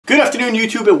afternoon,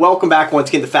 YouTube, and welcome back once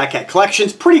again to Fat Cat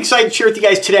Collections. Pretty excited to share with you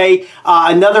guys today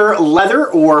another leather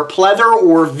or pleather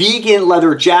or vegan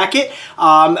leather jacket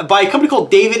by a company called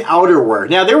David Outwear.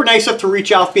 Now, they were nice enough to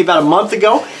reach out to me about a month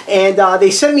ago, and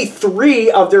they sent me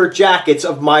 3 of their jackets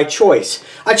of my choice.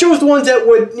 I chose the ones that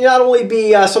would not only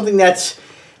be something that's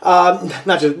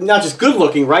not just good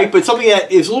looking, right, but something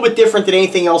that is a little bit different than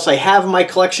anything else I have in my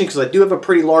collection, because I do have a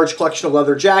pretty large collection of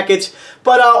leather jackets,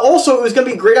 but also it was going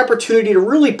to be a great opportunity to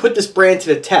really put this brand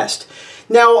to the test.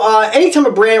 Now, anytime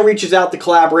a brand reaches out to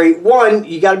collaborate, one,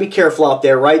 you got to be careful out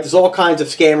there, right? There's all kinds of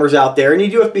scammers out there, and you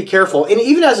do have to be careful. And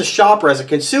even as a shopper, as a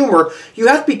consumer, you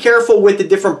have to be careful with the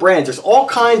different brands. There's all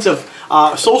kinds of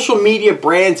social media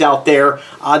brands out there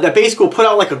that basically will put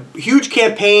out like a huge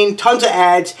campaign, tons of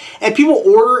ads, and people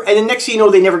order, and the next thing you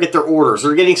know, they never get their orders.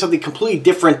 They're getting something completely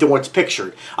different than what's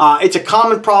pictured. It's a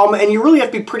common problem, and you really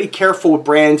have to be pretty careful with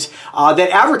brands that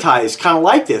advertise kind of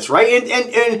like this, right?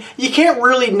 And you can't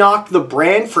really knock the brand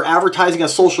for advertising on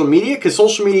social media, because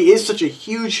social media is such a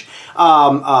huge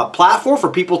platform for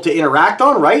people to interact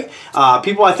on, right?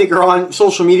 People, I think, are on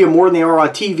social media more than they are on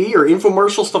TV or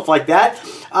infomercials, stuff like that.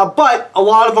 But a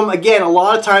lot of them, again, a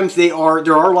lot of times there are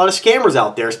a lot of scammers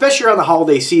out there, especially around the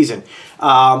holiday season.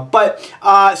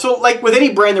 So like with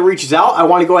any brand that reaches out, I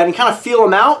want to go ahead and kind of feel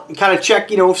them out and kind of check,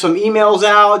 you know, some emails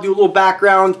out, do a little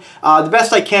background, the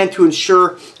best I can to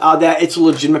ensure that it's a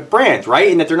legitimate brand,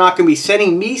 right? And that they're not going to be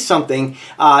sending me something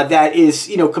that is,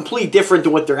 you know, completely different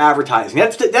than what they're advertising.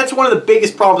 That's one of the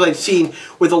biggest problems I've seen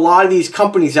with a lot of these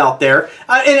companies out there.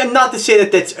 And not to say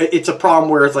that it's a problem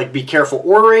where it's like, be careful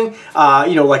ordering,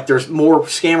 you know, like there's more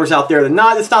scammers out there than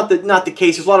not. It's not the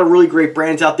case. There's a lot of really great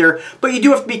brands out there, but you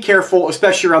do have to be careful,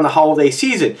 especially around the holiday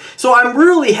season. So I'm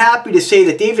really happy to say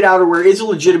that David Outwear is a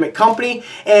legitimate company,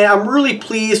 and I'm really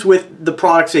pleased with the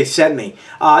products they sent me.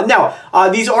 Now,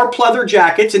 these are pleather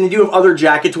jackets, and they do have other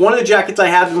jackets. One of the jackets I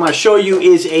have I'm going to show you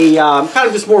is a kind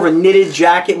of just more of a knitted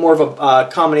jacket, more of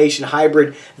a combination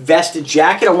hybrid vest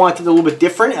jacket. I want it a little bit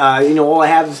different. You know, all I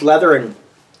have is leather and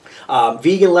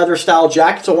vegan leather style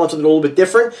jackets, so I want something a little bit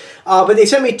different. But they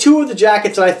sent me 2 of the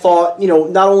jackets that I thought, you know,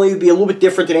 not only would be a little bit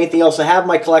different than anything else I have in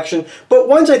my collection, but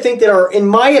ones I think that are, in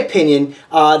my opinion,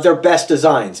 their best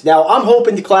designs. Now, I'm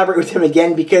hoping to collaborate with them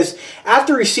again, because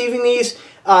after receiving these,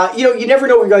 you know, you never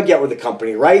know what you're going to get with the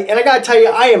company, right? And I got to tell you,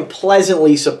 I am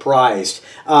pleasantly surprised.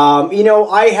 You know,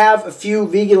 I have a few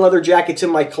vegan leather jackets in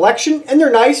my collection, and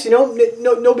they're nice, you know,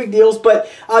 no big deals, but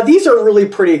these are really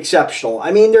pretty exceptional.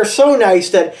 I mean, they're so nice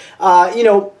that, you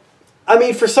know, I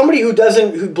mean, for somebody who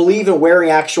believe in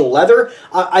wearing actual leather,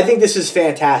 I think this is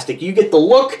fantastic. You get the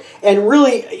look, and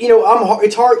really, you know,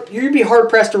 it's hard. You'd be hard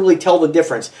pressed to really tell the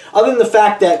difference, other than the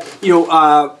fact that, you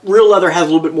know, real leather has a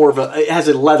little bit more of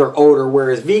a leather odor,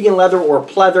 whereas vegan leather or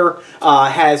pleather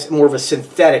has more of a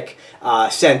synthetic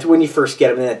scent when you first get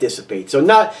them, and that dissipates. So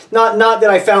not that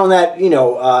I found that, you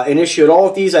know, an issue at all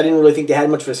with these. I didn't really think they had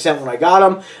much of a scent when I got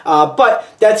them, but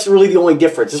that's really the only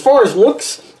difference. As far as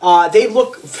looks, they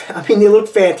look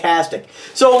fantastic.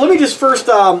 So let me just first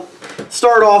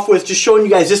start off with just showing you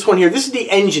guys this one here. This is the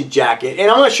engine jacket, and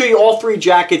I'm going to show you all 3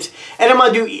 jackets, and I'm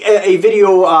going to do a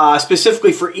video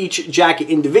specifically for each jacket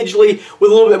individually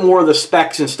with a little bit more of the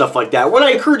specs and stuff like that. What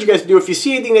I encourage you guys to do, if you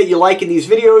see anything that you like in these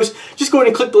videos, just go ahead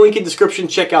and click the link in the description,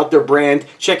 check out their brand,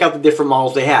 check out the different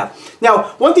models they have. Now,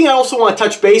 one thing I also want to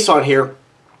touch base on here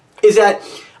is that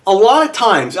a lot of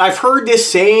times I've heard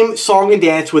this same song and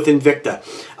dance with Invicta.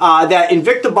 That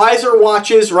Invicta buys their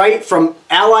watches, right, from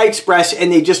AliExpress,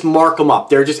 and they just mark them up.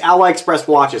 They're just AliExpress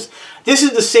watches. This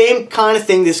is the same kind of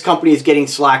thing this company is getting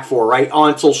slack for, right,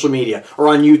 on social media or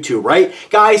on YouTube, right?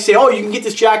 Guys say, oh, you can get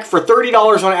this jacket for $30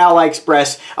 on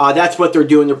AliExpress. That's what they're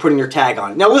doing. They're putting their tag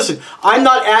on it. Now, listen, I'm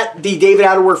not at the David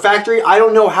Outwear factory. I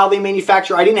don't know how they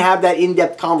manufacture. I didn't have that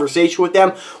in-depth conversation with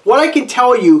them. What I can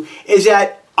tell you is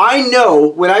that I know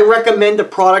when I recommend a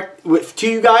product to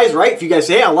you guys, right? If you guys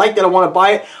say, hey, I like that, I want to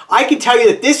buy it, I can tell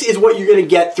you that this is what you're going to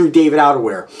get through David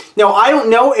Outwear. Now, I don't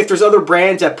know if there's other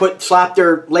brands that slap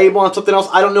their label on something else.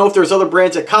 I don't know if there's other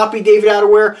brands that copy David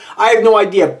Outwear. I have no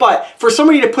idea. But for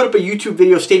somebody to put up a YouTube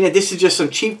video stating that this is just some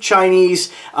cheap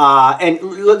Chinese, and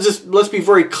let's be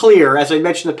very clear, as I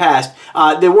mentioned in the past,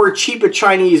 the word cheap in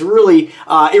Chinese really,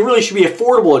 it really should be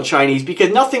affordable in Chinese,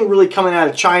 because nothing really coming out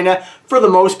of China, for the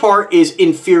most part, is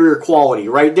inferior quality,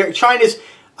 right? China's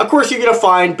Of course, you're going to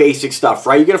find basic stuff,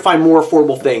 right? You're going to find more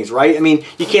affordable things, right? I mean,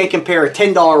 you can't compare a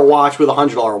 $10 watch with a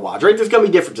 $100 watch, right? There's going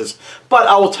to be differences. But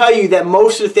I will tell you that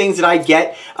most of the things that I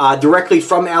get directly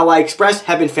from AliExpress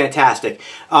have been fantastic.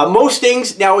 Most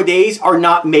things nowadays are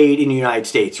not made in the United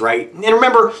States, right? And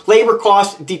remember, labor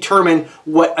costs determine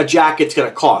what a jacket's going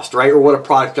to cost, right? Or what a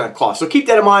product's going to cost. So keep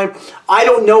that in mind. I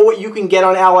don't know what you can get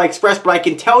on AliExpress, but I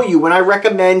can tell you when I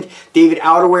recommend David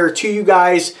Outerwear to you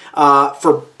guys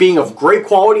for being of great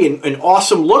quality and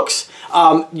awesome looks,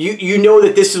 you know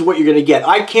that this is what you're going to get.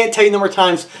 I can't tell you the number of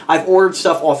times I've ordered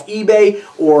stuff off eBay,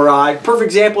 or perfect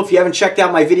example, if you haven't checked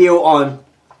out my video on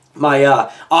my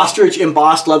ostrich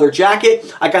embossed leather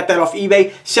jacket, I got that off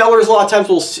eBay. Sellers a lot of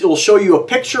times will show you a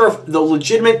picture of the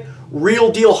legitimate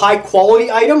real deal high quality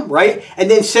item, right?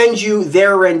 And then send you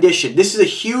their rendition. This is a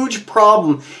huge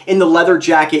problem in the leather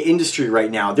jacket industry right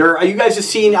now. You guys have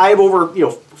seen, I have over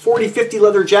 40, 50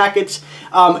 leather jackets.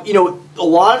 A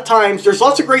lot of times, there's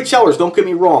lots of great sellers, don't get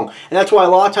me wrong. And that's why a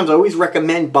lot of times I always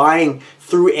recommend buying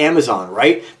through Amazon,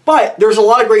 right? But there's a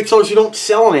lot of great sellers who don't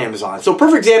sell on Amazon. So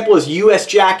perfect example is US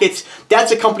Jackets.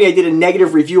 That's a company I did a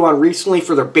negative review on recently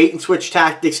for their bait and switch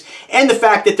tactics and the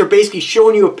fact that they're basically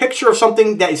showing you a picture of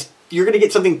something that is you're going to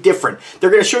get something different. They're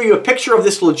going to show you a picture of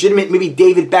this legitimate, maybe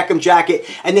David Beckham jacket,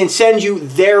 and then send you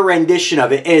their rendition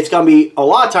of it, and it's going to be, a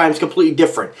lot of times, completely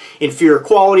different. Inferior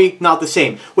quality, not the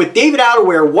same. With David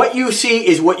Outerwear, what you see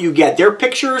is what you get. Their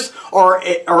pictures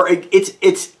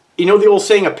it's you know the old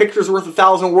saying, a picture's worth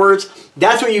 1,000 words?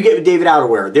 That's what you get with David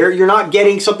Outerwear. You're not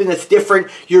getting something that's different.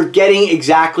 You're getting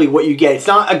exactly what you get. It's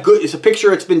not it's a picture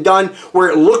that's been done where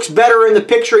it looks better in the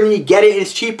picture and then you get it and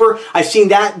it's cheaper. I've seen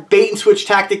that bait and switch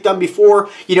tactic done before.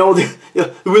 We look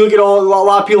at a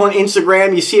lot of people on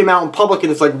Instagram, you see them out in public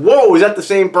and it's like, whoa, is that the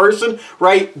same person?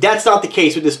 Right? That's not the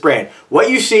case with this brand. What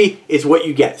you see is what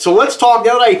you get. So let's talk,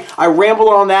 now that I rambled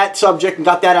on that subject and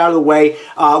got that out of the way,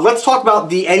 let's talk about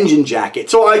the engine jacket.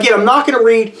 So again, I'm not going to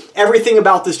read everything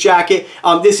about this jacket.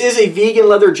 This is a vegan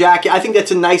leather jacket. I think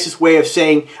that's the nicest way of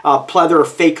saying pleather or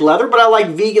fake leather, but I like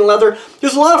vegan leather.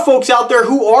 There's a lot of folks out there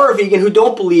who are vegan who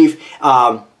don't believe,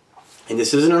 and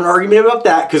this isn't an argument about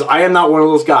that because I am not one of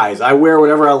those guys. I wear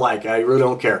whatever I like. I really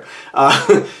don't care.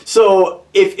 But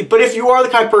if you are the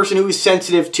kind of person who is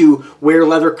sensitive to where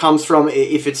leather comes from,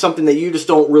 if it's something that you just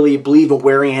don't really believe in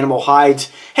wearing animal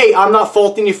hides, hey, I'm not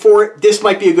faulting you for it. This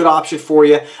might be a good option for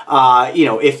you.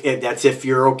 If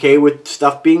you're okay with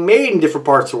stuff being made in different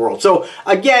parts of the world. So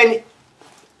again,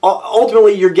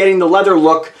 ultimately you're getting the leather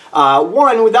look.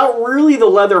 One, without really the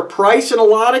leather price in a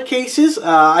lot of cases.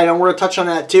 I know we're going to touch on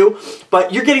that too.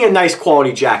 But you're getting a nice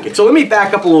quality jacket. So let me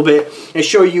back up a little bit and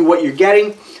show you what you're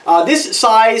getting. This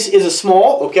size is a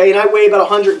small, okay, and I weigh about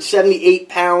 178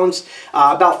 pounds,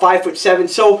 about 5'7".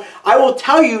 So I will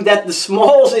tell you that the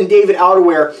smalls in David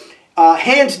Outerwear,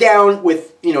 hands down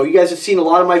with, you guys have seen a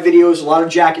lot of my videos, a lot of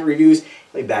jacket reviews.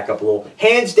 Let me back up a little.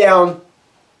 Hands down,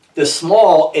 the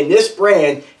small in this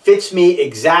brand fits me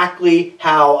exactly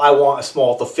how I want a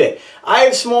small to fit. I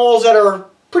have smalls that are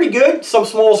pretty good. Some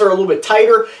smalls are a little bit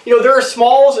tighter. There are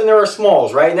smalls and there are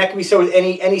smalls, right? And that can be so with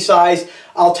any size.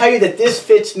 I'll tell you that this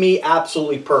fits me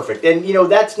absolutely perfect. And,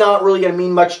 that's not really going to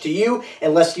mean much to you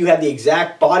unless you have the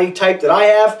exact body type that I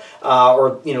have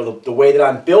or, the way that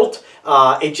I'm built.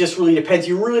 It just really depends.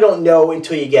 You really don't know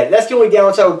until you get it. That's the only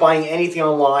downside with buying anything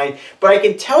online. But I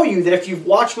can tell you that if you've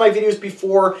watched my videos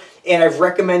before and I've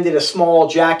recommended a small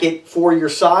jacket for your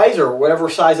size or whatever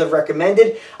size I've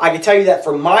recommended, I can tell you that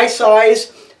for my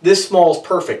size, this small is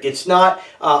perfect. It's not,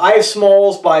 I have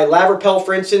smalls by Laverpel,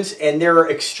 for instance, and they're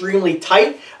extremely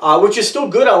tight, which is still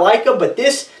good. I like them, but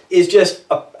this is just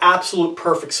an absolute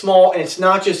perfect small, and it's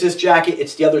not just this jacket,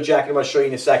 it's the other jacket I'm going to show you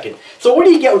in a second. So what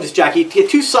do you get with this jacket? You get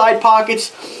two side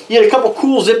pockets, you get a couple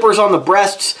cool zippers on the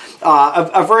breasts,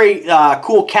 a very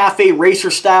cool cafe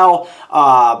racer style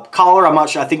collar. I'm not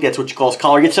sure, I think that's what you call this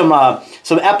collar. You get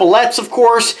some epaulettes, of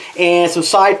course, and some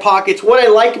side pockets. What I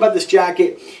like about this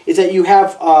jacket is that you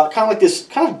have kind of like this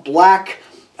kind of black,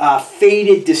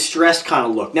 faded, distressed kind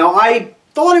of look. Now, I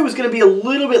thought it was going to be a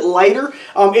little bit lighter.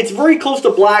 It's very close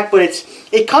to black, but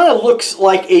it kind of looks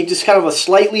like just kind of a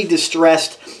slightly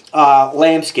distressed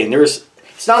lambskin.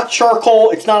 It's not charcoal,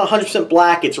 it's not 100%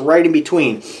 black, it's right in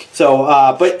between. So,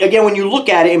 but again, when you look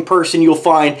at it in person, you'll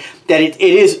find that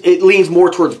it leans more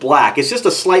towards black. It's just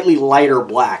a slightly lighter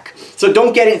black. So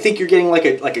don't get it and think you're getting like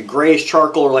a grayish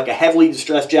charcoal or like a heavily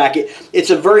distressed jacket. It's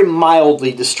a very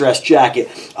mildly distressed jacket.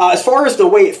 As far as the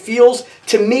way it feels,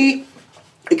 to me,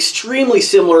 extremely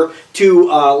similar to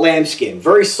lambskin.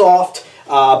 Very soft,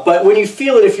 but when you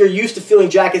feel it, if you're used to feeling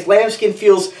jackets, lambskin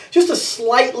feels just a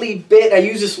slightly bit, I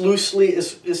use this loosely,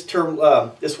 this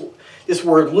this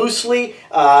word loosely,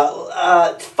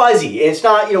 fuzzy. And it's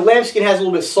not, you know, lambskin has a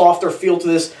little bit softer feel to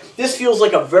this. This feels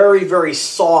like a very, very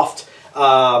soft,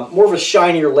 more of a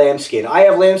shinier lambskin. I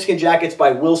have lambskin jackets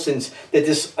by Wilson's that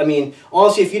this, I mean,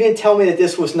 honestly, if you didn't tell me that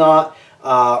this was not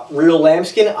real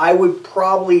lambskin, I would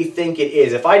probably think it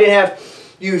is. If I didn't have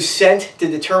used scent to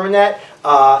determine that,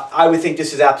 I would think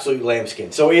this is absolutely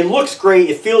lambskin. So it looks great,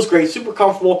 it feels great, super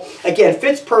comfortable. Again,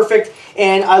 fits perfect,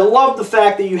 and I love the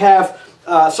fact that you have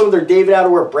some of their David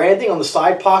Outerwear branding on the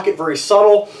side pocket, very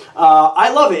subtle.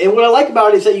 I love it, and what I like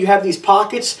about it is that you have these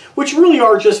pockets, which really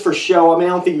are just for show. I mean,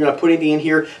 I don't think you're going to put anything in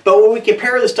here, but when we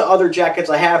compare this to other jackets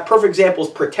I have, perfect example is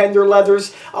Pretender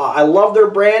Leathers. I love their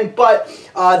brand, but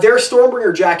their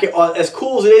Stormbringer jacket, as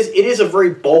cool as it is a very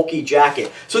bulky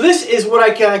jacket. So this is what I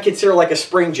kind of consider like a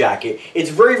spring jacket. It's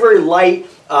very, very light.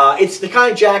 It's the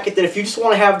kind of jacket that if you just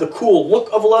want to have the cool look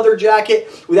of a leather jacket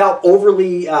without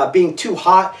overly being too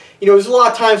hot, you know, there's a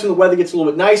lot of times when the weather gets a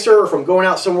little bit nicer, or if I'm going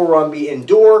out somewhere where I'm going to be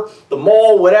indoor, the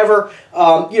mall, whatever,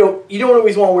 you know, you don't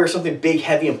always want to wear something big,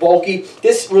 heavy, and bulky.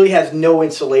 This really has no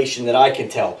insulation that I can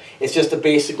tell. It's just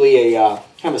basically a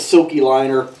kind of a silky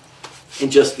liner in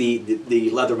just the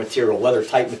leather material, leather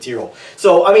type material.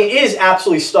 So, I mean, it is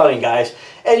absolutely stunning, guys.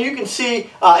 And you can see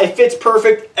it fits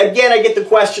perfect. Again, I get the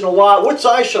question a lot, what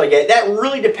size should I get? That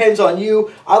really depends on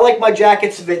you. I like my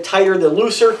jackets a bit tighter than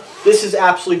looser. This is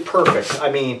absolutely perfect.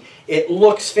 I mean, it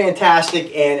looks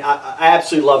fantastic, and I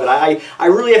absolutely love it. I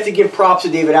really have to give props to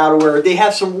David Outerwear. They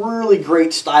have some really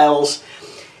great styles.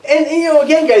 And, you know,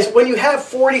 again, guys, when you have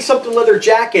 40-something leather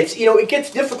jackets, you know, it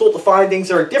gets difficult to find things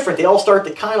that are different. They all start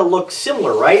to kind of look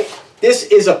similar, right? This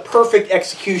is a perfect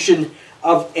execution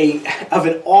of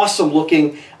an awesome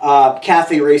looking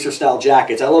cafe racer style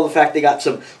jackets. I love the fact they got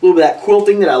some little bit of that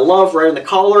quilting that I love right on the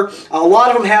collar. A lot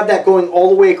of them have that going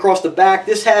all the way across the back.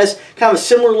 This has kind of a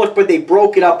similar look, but they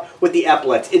broke it up with the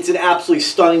epaulets. It's an absolutely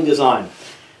stunning design.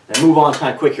 And move on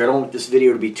kind of quick here. I don't want this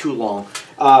video to be too long.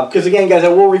 Because again, guys, I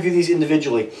will review these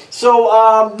individually.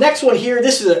 So next one here,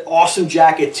 this is an awesome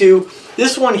jacket too.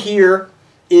 This one here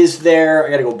is their, I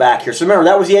gotta go back here. So remember,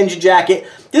 that was the engine jacket.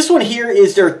 This one here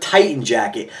is their Titan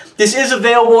jacket. This is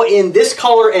available in this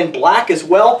color and black as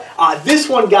well. This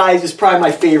one, guys, is probably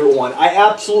my favorite one. I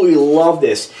absolutely love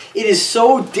this. It is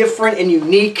so different and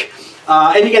unique.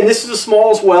 And again, this is a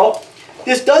small as well.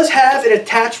 This does have an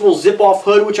attachable zip-off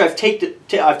hood, which I've taken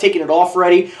it off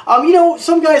already. You know,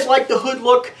 some guys like the hood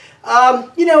look.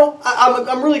 You know,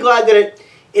 I'm really glad that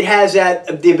it has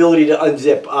the ability to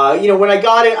unzip. You know, when I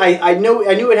got it, I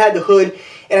knew it had the hood,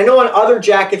 and I know on other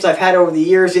jackets I've had over the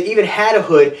years it even had a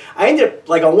hood. I ended up,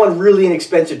 like on one really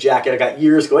inexpensive jacket I got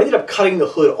years ago, I ended up cutting the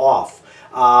hood off.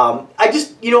 I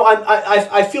just, you know,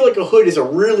 I feel like a hood is a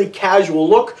really casual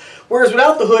look, whereas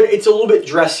without the hood, it's a little bit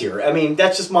dressier. I mean,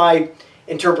 that's just my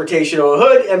interpretation of a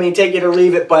hood. I mean, take it or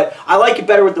leave it, but I like it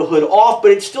better with the hood off,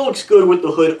 but it still looks good with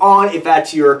the hood on if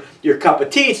that's your cup of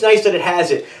tea. It's nice that it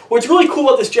has it. What's really cool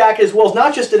about this jacket as well is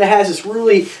not just that it has this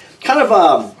really kind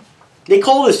of, they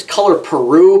call this color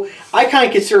Peru. I kind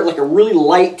of consider it like a really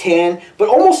light tan, but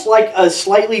almost like a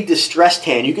slightly distressed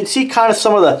tan. You can see kind of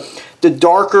some of the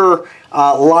darker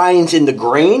lines in the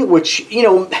grain, which, you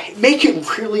know, make it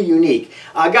really unique.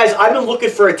 Guys, I've been looking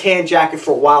for a tan jacket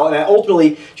for a while, and I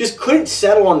ultimately just couldn't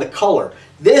settle on the color.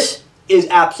 This is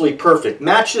absolutely perfect.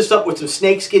 Match this up with some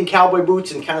snakeskin cowboy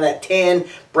boots and kind of that tan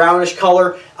brownish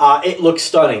color. It looks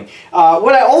stunning.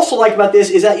 What I also like about this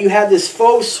is that you have this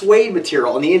faux suede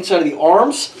material on the inside of the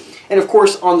arms, and of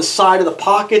course on the side of the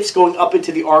pockets going up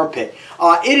into the armpit.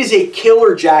 It is a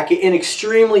killer jacket and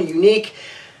extremely unique.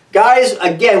 Guys,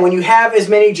 again, when you have as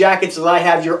many jackets as I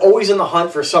have, you're always on the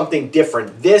hunt for something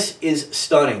different. This is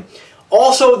stunning.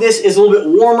 Also, this is a little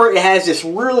bit warmer. It has this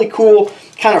really cool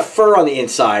kind of fur on the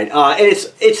inside. And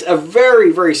it's a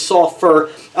very, very soft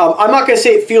fur. I'm not going to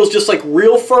say it feels just like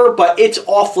real fur, but it's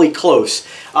awfully close.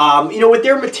 You know, with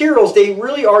their materials, they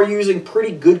really are using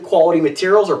pretty good quality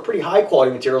materials, or pretty high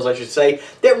quality materials, I should say,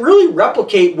 that really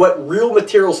replicate what real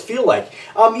materials feel like.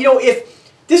 You know, if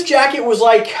this jacket was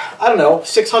like, I don't know,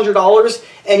 $600,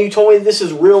 and you told me this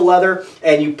is real leather,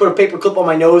 and you put a paper clip on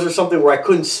my nose or something where I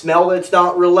couldn't smell that it's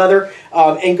not real leather,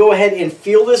 and go ahead and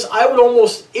feel this, I would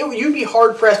almost, you'd be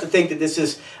hard-pressed to think that this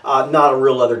is not a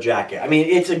real leather jacket. I mean,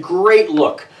 it's a great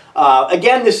look.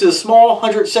 Again, this is small,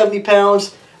 170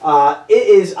 pounds. It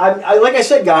is, like I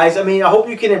said, guys, I mean, I hope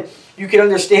you can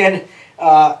understand,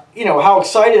 you know, how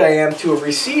excited I am to have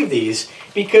received these,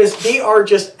 because they are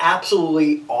just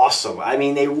absolutely awesome. I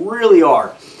mean, they really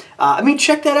are. I mean,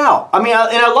 check that out. I mean,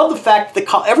 and I love the fact that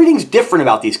everything's different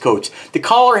about these coats. The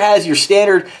collar has your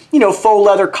standard, you know, faux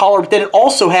leather collar, but then it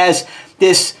also has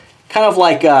this kind of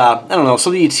like, I don't know,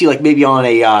 something you'd see like maybe on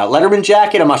a Letterman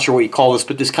jacket. I'm not sure what you call this,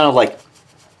 but this kind of like,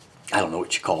 I don't know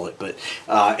what you call it, but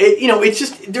you know, it's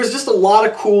just, there's just a lot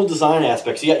of cool design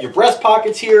aspects. You got your breast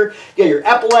pockets here, you got your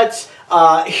epaulets,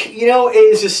 you know, it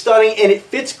is just stunning and it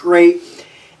fits great.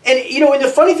 And you know, and the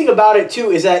funny thing about it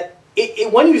too is that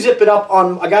when you zip it up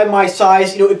on a guy my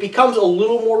size, you know, it becomes a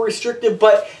little more restrictive,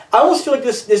 but I almost feel like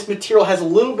this material has a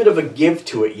little bit of a give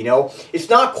to it, you know. It's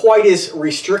not quite as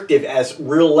restrictive as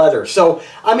real leather. So,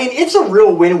 I mean, it's a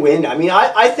real win-win. I mean,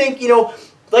 I think, you know,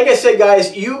 like I said,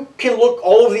 guys, you can look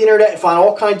all over the internet and find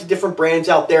all kinds of different brands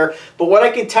out there. But what I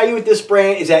can tell you with this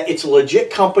brand is that it's a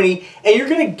legit company, and you're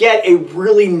going to get a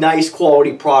really nice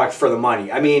quality product for the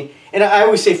money. I mean, and I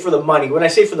always say for the money. When I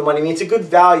say for the money, I mean it's a good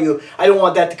value. I don't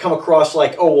want that to come across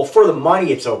like, oh, well, for the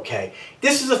money, it's okay.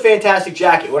 This is a fantastic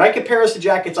jacket. When I compare this to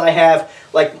jackets I have,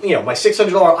 like, you know, my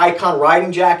 $600 Icon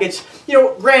riding jackets, you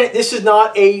know, granted, this is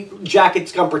not a jacket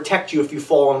that's going to protect you if you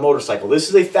fall on a motorcycle. This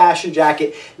is a fashion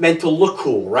jacket meant to look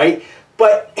cool, right?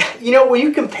 But, you know, when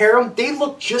you compare them, they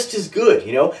look just as good,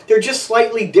 you know? They're just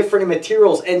slightly different in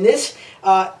materials. And this,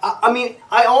 I mean,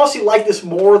 I honestly like this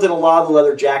more than a lot of the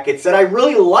leather jackets that I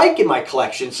really like in my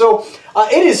collection. So,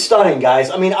 it is stunning,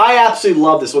 guys. I mean, I absolutely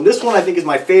love this one. This one I think is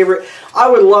my favorite. I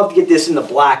would love to get this in the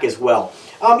black as well.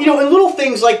 You know, and little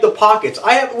things like the pockets.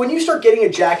 When you start getting a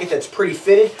jacket that's pretty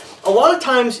fitted, a lot of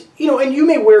times, you know, and you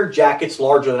may wear jackets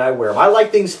larger than I wear them. I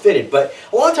like things fitted, but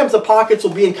a lot of times the pockets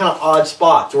will be in kind of odd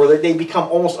spots or they become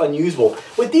almost unusable.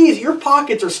 With these, your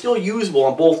pockets are still usable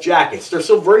on both jackets. They're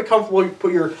still very comfortable. You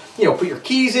put your, you know, put your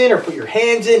keys in or put your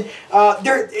hands in.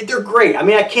 They're great. I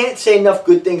mean, I can't say enough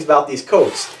good things about these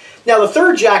coats. Now, the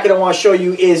third jacket I want to show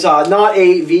you is not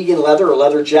a vegan leather or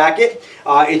leather jacket.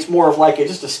 It's more of like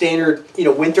just a standard, you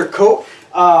know, winter coat.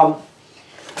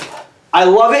 I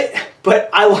love it, but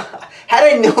had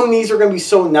I known these were going to be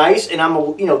so nice, and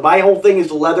you know, my whole thing is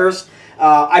the leathers,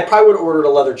 I probably would have ordered a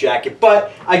leather jacket.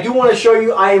 But I do want to show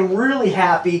you, I am really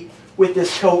happy with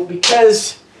this coat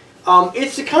because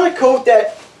it's the kind of coat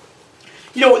that,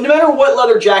 you know, no matter what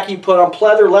leather jacket you put on,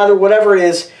 pleather, leather, whatever it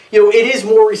is, you know, it is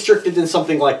more restricted than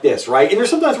something like this, right? And there's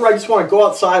sometimes where I just want to go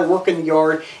outside, work in the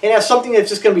yard, and have something that's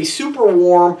just going to be super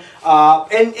warm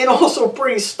and also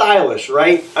pretty stylish,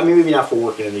 right? I mean, maybe not for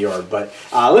working in the yard, but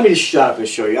let me just shut up and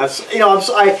show you. You know,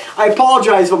 I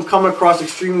apologize if I'm coming across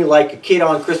extremely like a kid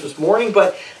on Christmas morning,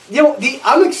 but you know,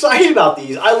 I'm excited about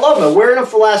these. I love them. I'm wearing them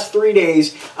for the last 3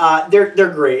 days.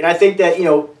 They're great, and I think that you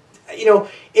know,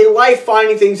 in life,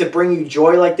 finding things that bring you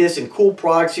joy like this and cool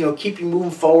products, you know, keep you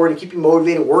moving forward and keep you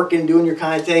motivated, working, doing your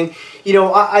kind of thing, you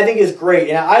know, I think is great.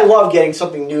 And I love getting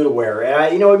something new to wear.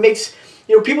 And, you know, it makes,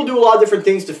 you know, people do a lot of different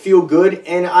things to feel good.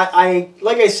 And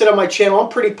like I said on my channel, I'm a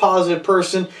pretty positive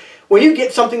person. When you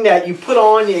get something that you put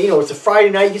on, you know, it's a Friday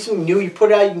night, you get something new, you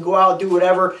put it out, you can go out and do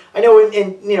whatever. I know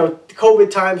in you know,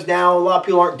 COVID times now, a lot of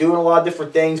people aren't doing a lot of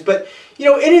different things. But, you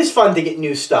know, it is fun to get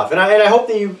new stuff. And I hope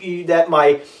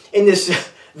that in this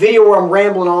video where I'm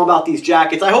rambling all about these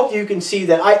jackets, I hope you can see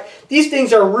that these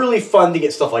things are really fun to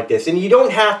get stuff like this. And you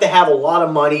don't have to have a lot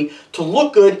of money to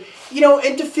look good, you know,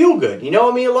 and to feel good. You know,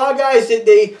 I mean, a lot of guys,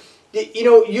 you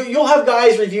know, you'll have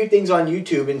guys review things on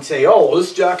YouTube and say, oh, well,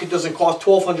 this jacket doesn't cost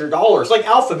 $1,200. Like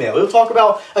Alpha Male, he'll talk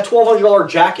about a $1,200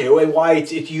 jacket and why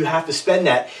you have to spend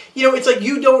that. You know, it's like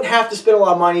you don't have to spend a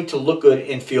lot of money to look good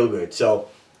and feel good. So,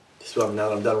 now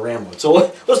that I'm done rambling. So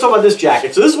let's talk about this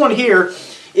jacket. So this one here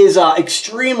is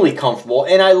extremely comfortable,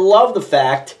 and I love the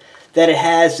fact that it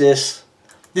has this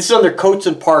is under coats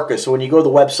and parkas, so when you go to the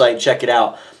website and check it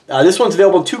out, this one's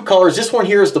available in 2 colors. This one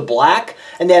here is the black,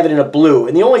 and they have it in a blue,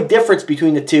 and the only difference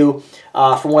between the two,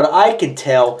 from what I can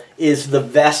tell, is the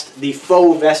vest, the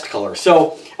faux vest color.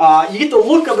 So you get the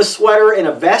look of a sweater and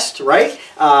a vest, right?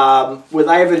 I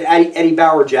have an Eddie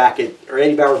Bauer jacket, or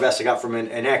Eddie Bauer vest I got from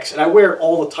an ex, and I wear it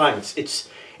all the time.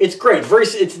 It's great.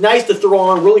 It's nice to throw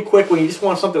on really quick when you just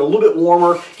want something a little bit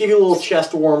warmer, give you a little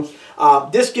chest warmth.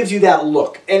 This gives you that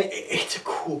look, and it's a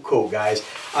cool coat, guys.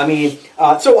 I mean,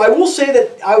 so I will say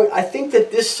that I think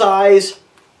that this size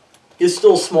is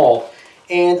still small,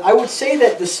 and I would say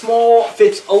that the small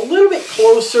fits a little bit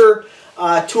closer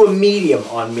to a medium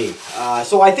on me.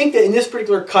 So I think that in this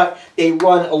particular cut, they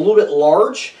run a little bit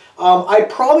large. I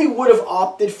probably would have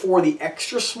opted for the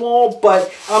extra small,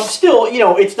 but still, you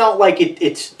know, it's not like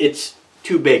it's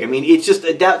too big. I mean, it's just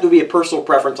that would be a personal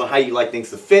preference on how you like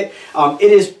things to fit.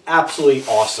 It is absolutely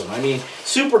awesome. I mean,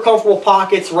 super comfortable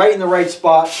pockets, right in the right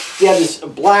spot. You have this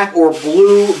black or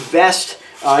blue vest.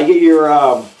 You get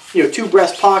your you know, 2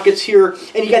 breast pockets here,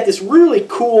 and you got this really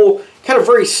cool, kind of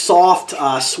very soft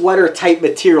sweater type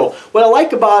material. What I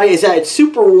like about it is that it's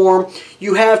super warm.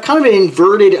 You have kind of an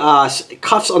inverted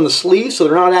cuffs on the sleeves, so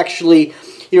they're not actually,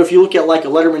 you know, if you look at like a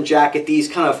Letterman jacket, these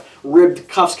kind of ribbed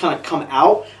cuffs kind of come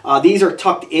out. These are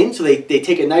tucked in, so they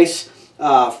take a nice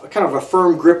kind of a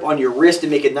firm grip on your wrist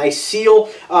and make a nice seal.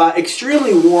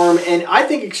 Extremely warm, and I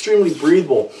think extremely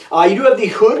breathable. You do have the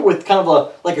hood with kind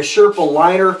of like a Sherpa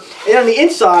liner, and on the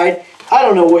inside, I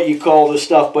don't know what you call this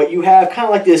stuff, but you have kind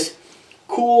of like this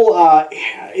cool,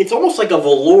 it's almost like a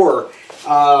velour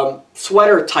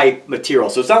sweater type material.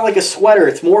 So it's not like a sweater,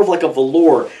 it's more of like a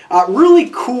velour. Really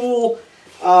cool,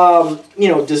 you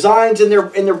know, designs in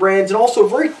their brands, and also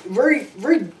very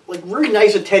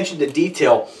nice attention to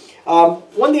detail.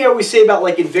 One thing I always say about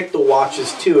like Invicta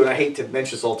watches too, and I hate to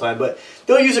mention this all the time, but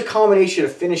they'll use a combination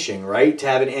of finishing, right, to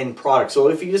have an end product. So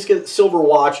if you just get a silver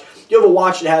watch, you have a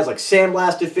watch that has like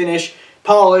sandblasted finish,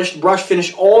 polished, brush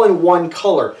finish, all in one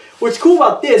color. What's cool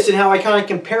about this, and how I kind of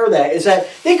compare that, is that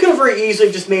they could have very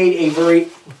easily just made a very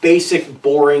basic,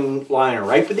 boring liner,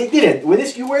 right? But they didn't. With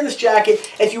this, you wear this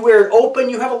jacket, if you wear it open,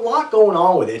 you have a lot going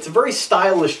on with it. It's a very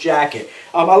stylish jacket.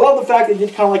 I love the fact that they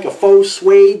did kind of like a faux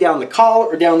suede down the collar,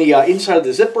 or down the inside of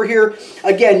the zipper here.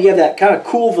 Again, you have that kind of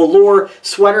cool velour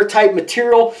sweater type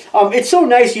material. It's so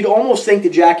nice, you'd almost think the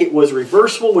jacket was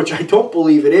reversible, which I don't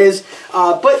believe it is,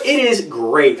 but it is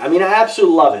great. I mean, I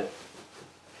absolutely love it.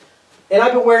 And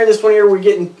I've been wearing this one here. We're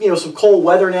getting, you know, some cold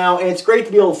weather now, and it's great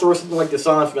to be able to throw something like this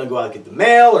on if you're going to go out and get the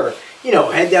mail, or, you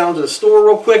know, head down to the store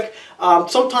real quick.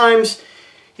 Sometimes,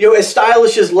 you know, as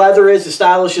stylish as leather is, as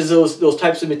stylish as those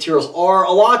types of materials are,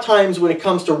 a lot of times when it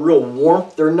comes to real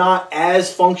warmth, they're not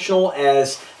as functional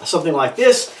as something like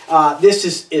this.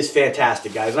 This is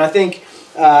fantastic, guys, and I think,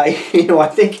 you know, I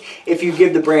think if you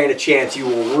give the brand a chance, you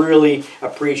will really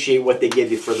appreciate what they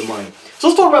give you for the money. So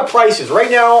let's talk about prices.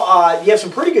 Right now, you have some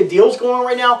pretty good deals going on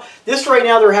right now. This right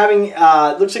now, they're having,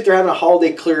 looks like they're having a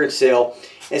holiday clearance sale.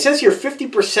 It says here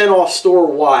 50% off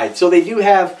store-wide. So they do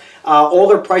have all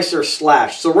their prices are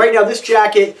slashed. So right now, this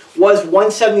jacket was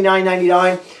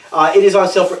 $179.99. It is on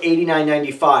sale for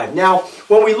 $89.95. Now,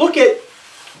 when we look at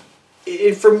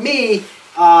it, for me,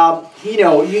 you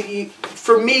know,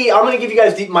 for me, I'm going to give you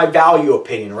guys my value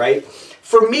opinion, right?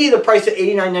 For me, the price of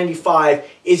 $89.95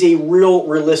 is a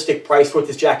realistic price for what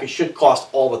this jacket should cost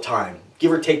all the time.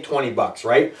 Give or take 20 bucks,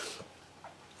 right?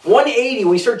 180,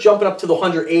 when you start jumping up to the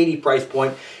 180 price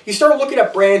point, you start looking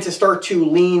at brands that start to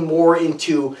lean more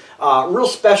into real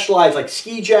specialized, like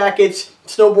ski jackets,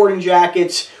 snowboarding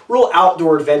jackets, real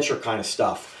outdoor adventure kind of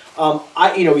stuff.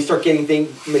 You know, we start getting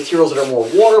materials that are more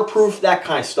waterproof, that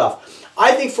kind of stuff.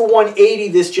 I think for 180,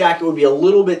 this jacket would be a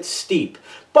little bit steep.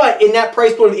 But in that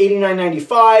price point of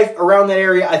 $89.95, around that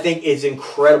area, I think is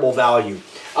incredible value.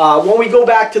 When we go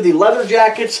back to the leather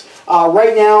jackets,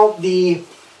 right now the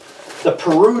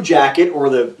Peru jacket, or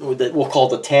we'll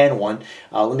call it the tan one.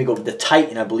 Let me go with the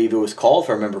Titan, I believe it was called, if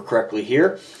I remember correctly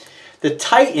here. The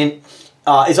Titan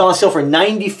is on sale for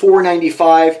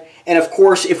 $94.95, and of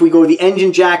course, if we go to the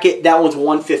engine jacket, that one's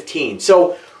 $115.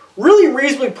 So really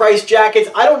reasonably priced jackets.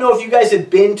 I don't know if you guys have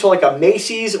been to like a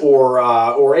Macy's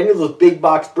or any of those big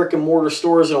box brick and mortar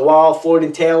stores in a while,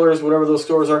 Floyd & Taylor's, whatever those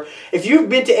stores are. If you've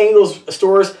been to any of those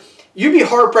stores, you'd be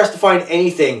hard pressed to find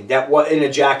anything that in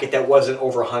a jacket that wasn't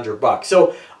over $100.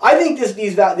 So I think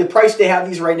the price they have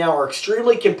these right now are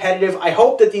extremely competitive. I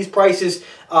hope that these prices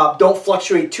don't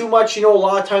fluctuate too much. You know, a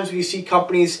lot of times when you see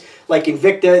companies like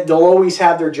Invicta, they'll always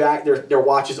have their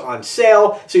watches on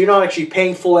sale, so you're not actually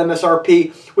paying full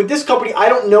MSRP. With this company, I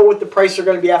don't know what the prices are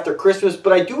going to be after Christmas,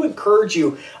 but I do encourage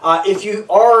you, if you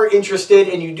are interested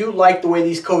and you do like the way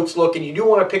these coats look and you do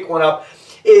want to pick one up,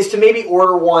 is to maybe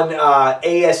order one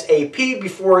ASAP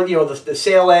before, you know, the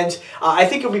sale ends. I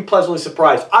think you'll be pleasantly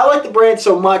surprised. I like the brand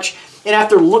so much, and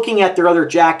after looking at their other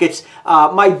jackets,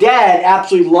 my dad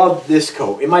absolutely loved this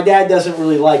coat, and my dad doesn't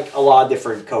really like a lot of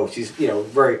different coats. He's, you know,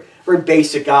 very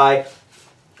basic guy.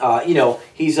 You know,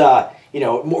 he's you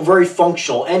know, very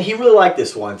functional, and he really liked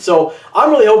this one. So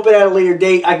I'm really hoping at a later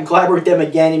date I can collaborate with them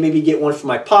again and maybe get one for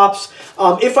my pops.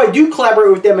 If I do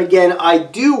collaborate with them again, I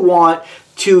do want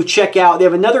to check out, they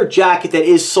have another jacket that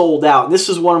is sold out, and this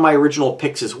is one of my original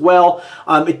picks as well.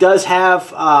 It does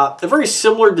have a very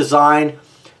similar design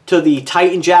to the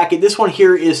Titan jacket. This one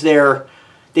here is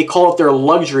they call it their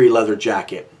luxury leather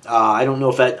jacket. I don't know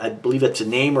if I believe that's a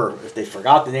name, or if they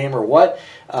forgot the name or what,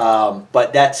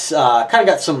 but that's kind of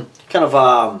got some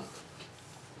let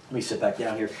me sit back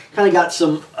down here, kind of got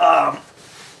some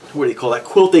what do you call that,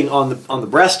 quilting on the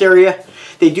breast area.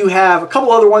 They do have a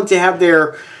couple other ones. They have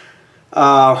their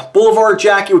Boulevard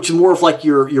jacket, which is more of like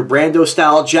your Brando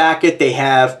style jacket. They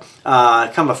have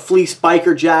kind of a fleece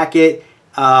biker jacket.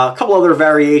 A couple other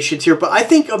variations here, but I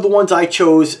think of the ones I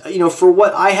chose, you know, for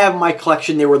what I have in my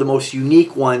collection, they were the most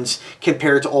unique ones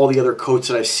compared to all the other coats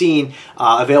that I've seen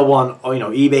available on, you know,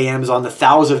 eBay, Amazon, the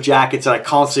thousands of jackets that I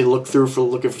constantly look through for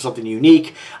looking for something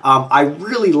unique. I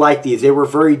really like these. They were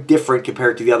very different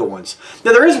compared to the other ones.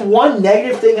 Now, there is one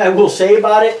negative thing I will say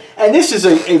about it, and this is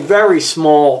a very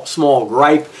small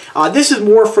gripe. This is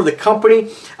more for the company.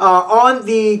 On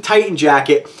the Titan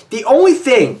jacket, the only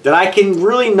thing that I can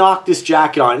really knock this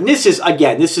jacket on, and this is,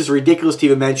 again, this is ridiculous to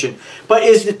even mention, but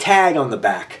is the tag on the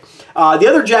back. The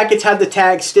other jackets have the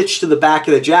tag stitched to the back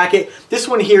of the jacket. This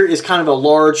one here is kind of a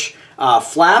large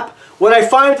flap. What I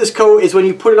find with this coat is when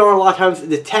you put it on, a lot of times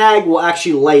the tag will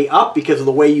actually lay up because of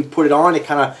the way you put it on. It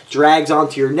kind of drags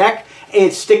onto your neck and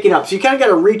it's sticking up. So you kind of got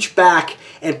to reach back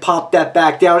and pop that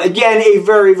back down. Again, a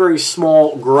very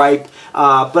small gripe,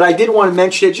 but I did want to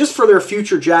mention it just for their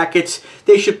future jackets.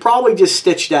 They should probably just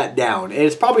stitch that down, and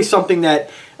it's probably something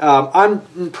that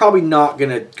I'm probably not going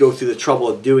to go through the trouble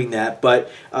of doing that,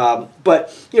 but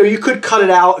you know, you could cut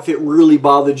it out if it really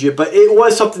bothered you. But it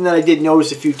was something that I did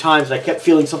notice a few times, and I kept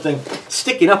feeling something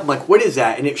sticking up. I'm like, what is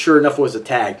that? And it sure enough was a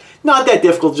tag. Not that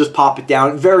difficult to just pop it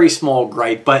down. Very small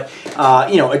gripe, but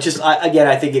you know, it just, again,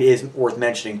 I think it is worth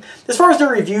mentioning. As far as their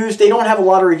reviews, they don't have a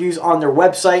lot of reviews on their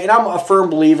website, and I'm a firm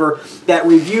believer that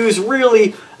reviews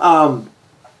really,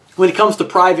 when it comes to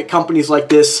private companies like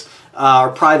this, or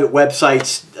private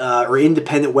websites, or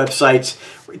independent websites,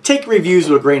 take reviews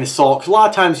with a grain of salt, because a lot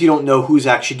of times you don't know who's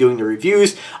actually doing the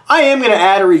reviews. I am going to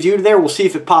add a review to there. We'll see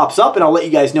if it pops up, and I'll let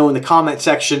you guys know in the comment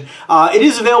section. It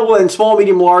is available in small,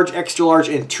 medium, large, extra large,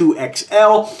 and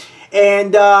 2XL.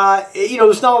 And, you know,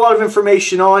 there's not a lot of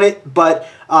information on it, but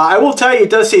I will tell you, it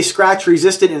does say scratch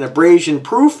resistant and abrasion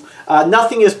proof.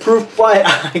 Nothing is proof, but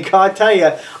I gotta tell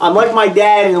you, I'm like my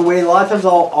dad in a way. A lot of times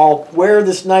I'll wear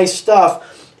this nice stuff,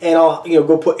 and I'll, you know,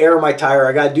 go put air in my tire.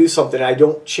 I gotta do something. I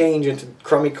don't change into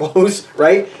crummy clothes,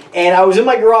 right? And I was in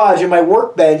my garage, and my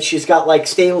workbench has got like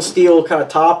stainless steel kind of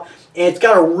top, and it's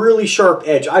got a really sharp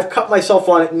edge. I've cut myself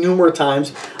on it numerous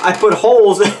times. I put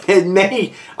holes in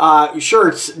many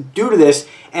shirts due to this,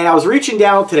 and I was reaching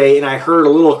down today, and I heard a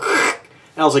little,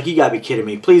 and I was like, you gotta be kidding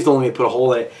me. Please don't let me put a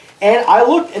hole in it. And I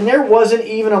looked, and there wasn't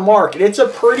even a mark, and it's a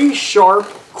pretty sharp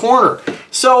corner.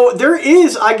 So there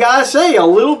is, I gotta say, a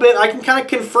little bit, I can kind of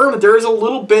confirm that there is a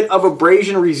little bit of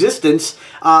abrasion resistance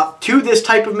to this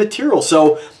type of material.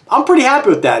 So I'm pretty happy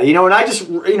with that, you know, and I just,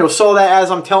 you know, saw that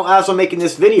as I'm making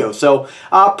this video. So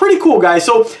pretty cool, guys.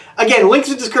 So again, links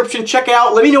in the description. Check it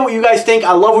out. Let me know what you guys think.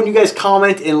 I love when you guys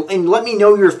comment and let me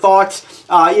know your thoughts.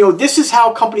 You know, this is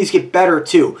how companies get better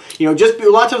too. You know, just a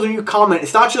lot of times when you comment,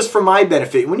 it's not just for my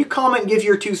benefit. When you comment and give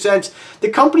your 2 cents, the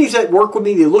companies that work with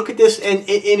me, they look at this and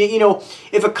you know,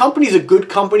 if a company is a good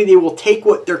company, they will take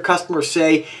what their customers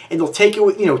say and they'll take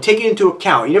it, you know, take it into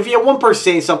account. You know, if you have one person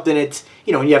saying something, it's,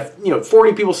 you know, you have, you know,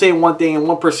 40 people saying one thing and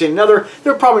one person saying another,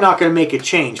 they're probably not going to make a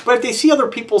change. But if they see other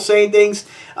people saying things,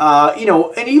 you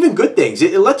know, and even good things,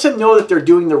 it lets them know that they're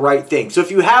doing the right thing. So if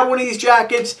you have one of these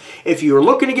jackets, if you're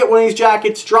looking to get one of these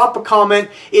jackets, drop a comment.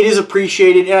 It is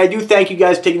appreciated. And I do thank you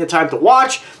guys for taking the time to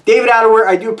watch. David Outwear,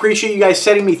 I do appreciate you guys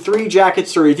sending me 3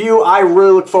 jackets to review. I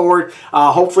really look forward,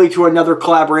 hopefully, to another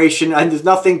collaboration. And there's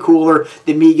nothing cooler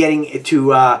than me getting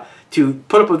to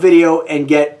put up a video and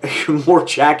get more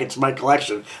jackets in my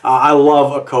collection. I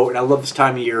love a coat, and I love this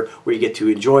time of year where you get to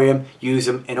enjoy them, use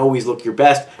them, and always look your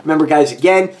best. Remember, guys,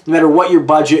 again, no matter what your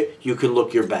budget, you can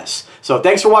look your best. So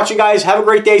thanks for watching, guys. Have a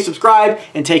great day. Subscribe,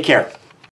 and take care.